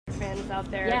fans out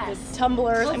there. Yes. The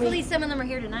Tumblrs. Hopefully some of them are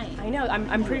here tonight. I know.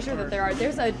 I'm pretty sure that there are.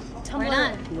 There's a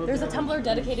Tumblr. There's a Tumblr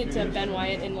dedicated to Ben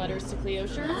Wyatt in Letters to Cleo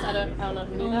shirts. I don't know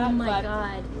who knew that. Oh my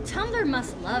god. Tumblr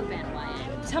must love Ben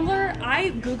Wyatt. Tumblr.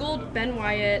 I googled Ben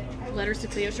Wyatt Letters to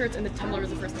Cleo shirts, and the Tumblr was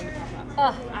the first thing to pop up.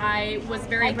 Oh, I was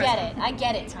very impressed. I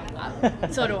get it,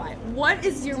 Tumblr. So do I.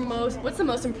 What's the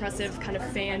most impressive kind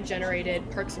of fan-generated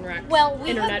Parks and Rec Well, we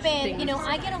internet have been, things? you know,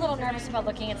 I get a little nervous about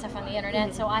looking at stuff on the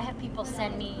internet, so I have people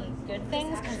send me good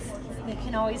things because they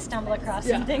can always stumble across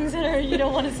some things that you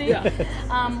don't want to see. Yeah.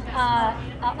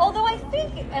 Although I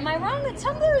think, am I wrong that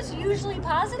Tumblr is usually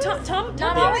positive?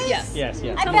 Not always? Yes. Yes.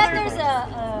 I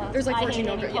bet there's like I 14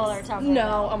 hate over. any Pohler Yes. Tumblr.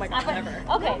 No. Oh my god. Never.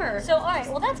 Okay. Never. So all right.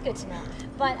 Well, that's good to know.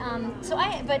 But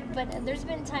but there's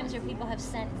been times where people have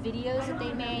sent videos that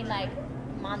they made, like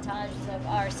montages of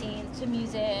our scenes to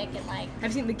music and like.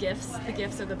 Have you seen the GIFs? The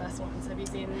GIFs are the best ones. Have you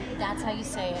seen? That's how you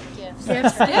say it. Gifts.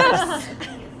 GIFs. GIFs.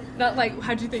 Not like.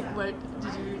 How'd you think? What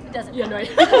did you? Doesn't. Yeah. No.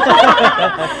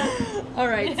 All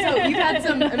right. So you've had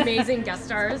some amazing guest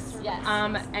stars. Yes.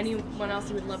 Anyone else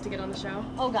you would love to get on the show?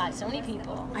 Oh God, so many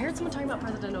people. I heard someone talking about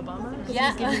President Obama.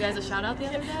 Yeah. He gave you guys a shout out the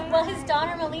other day. Well, his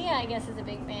daughter Malia, I guess, is a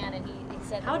big fan, and he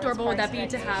said. How that was adorable would that Parks be and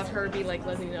to have Recreation. her be like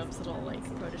Leslie Knope's little like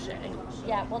protege?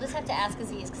 Yeah, we'll just have to ask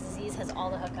Aziz because Aziz has all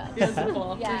the hookups. Yeah, that's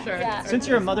cool. Yeah, For sure. yeah. Since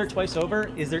you're a mother twice over,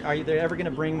 are you ever going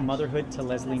to bring motherhood to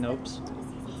Leslie Knope's?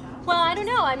 Well, I don't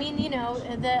know. I mean, you know,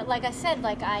 like I said,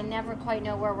 like I never quite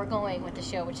know where we're going with the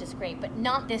show, which is great, but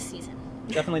not this season.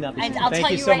 Definitely not this season. I'll Thank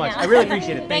tell you you so right much. now. I really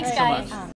appreciate it. Thanks so guys. much.